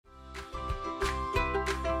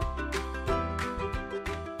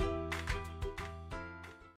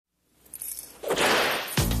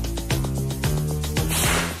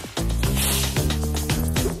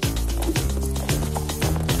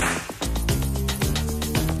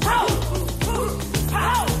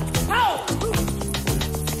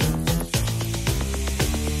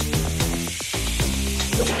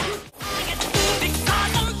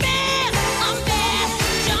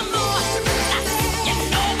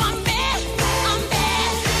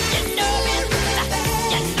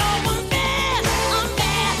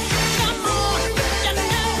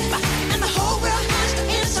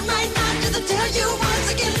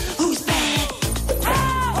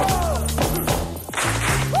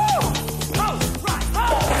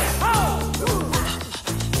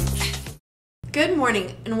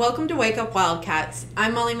morning, and welcome to Wake Up Wildcats.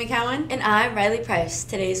 I'm Molly McCowan. And I'm Riley Price.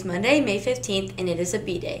 Today is Monday, May 15th, and it is a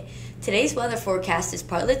B-Day. Today's weather forecast is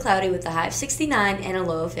partly cloudy with a high of 69 and a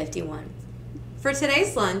low of 51. For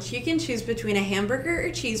today's lunch, you can choose between a hamburger or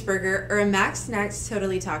cheeseburger or a Max Snacks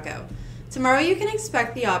Totally Taco. Tomorrow you can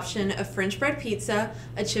expect the option of French bread pizza,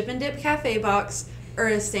 a chip and dip cafe box, or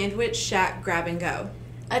a sandwich shack grab and go.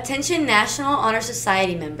 Attention National Honor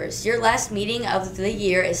Society members, your last meeting of the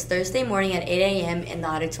year is Thursday morning at 8 a.m. in the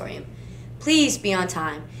auditorium. Please be on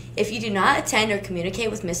time. If you do not attend or communicate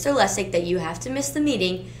with Mr. Lessig that you have to miss the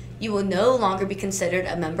meeting, you will no longer be considered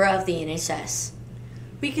a member of the NHS.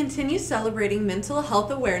 We continue celebrating Mental Health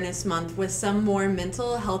Awareness Month with some more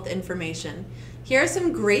mental health information. Here are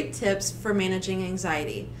some great tips for managing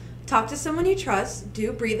anxiety. Talk to someone you trust,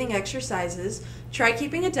 do breathing exercises, try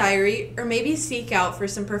keeping a diary, or maybe seek out for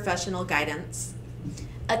some professional guidance.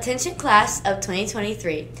 Attention class of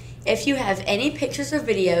 2023. If you have any pictures or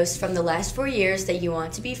videos from the last 4 years that you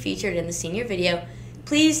want to be featured in the senior video,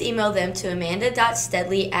 please email them to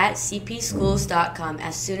amanda.steadley@cpschools.com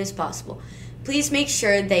as soon as possible. Please make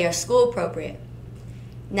sure they are school appropriate.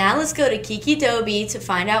 Now let's go to Kiki Dobie to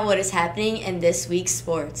find out what is happening in this week's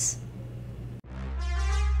sports.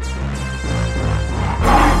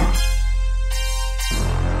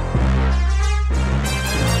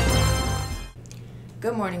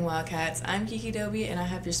 Good morning, Wildcats. I'm Kiki Dobie, and I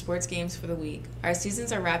have your sports games for the week. Our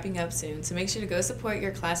seasons are wrapping up soon, so make sure to go support your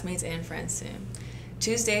classmates and friends soon.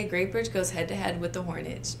 Tuesday, Great Bridge goes head-to-head with the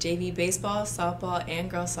Hornets. JV baseball, softball, and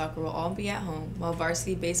girls soccer will all be at home, while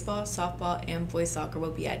varsity baseball, softball, and boys soccer will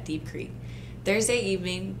be at Deep Creek. Thursday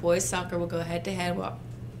evening, boys soccer will go head-to-head with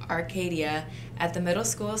Arcadia at the middle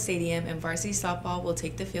school stadium, and varsity softball will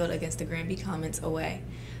take the field against the Granby Commons away.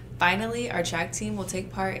 Finally, our track team will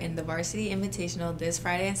take part in the Varsity Invitational this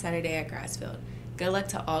Friday and Saturday at Grassfield. Good luck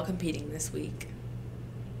to all competing this week.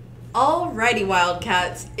 Alrighty,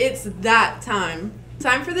 Wildcats, it's that time.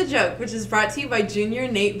 Time for the joke, which is brought to you by Junior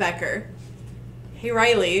Nate Becker. Hey,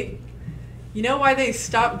 Riley, you know why they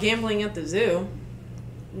stopped gambling at the zoo?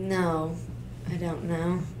 No, I don't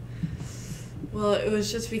know. Well, it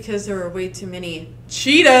was just because there were way too many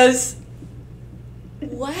cheetahs.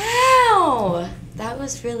 Wow! That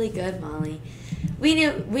was really good, Molly. We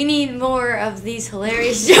need more of these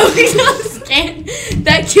hilarious jokes. Scan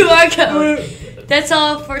that QR code. That's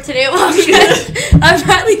all for today. I'm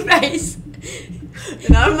Riley Price.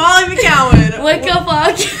 And I'm Molly McCowan. Wake up,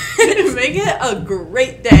 Wildcats. Make it a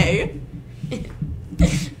great day.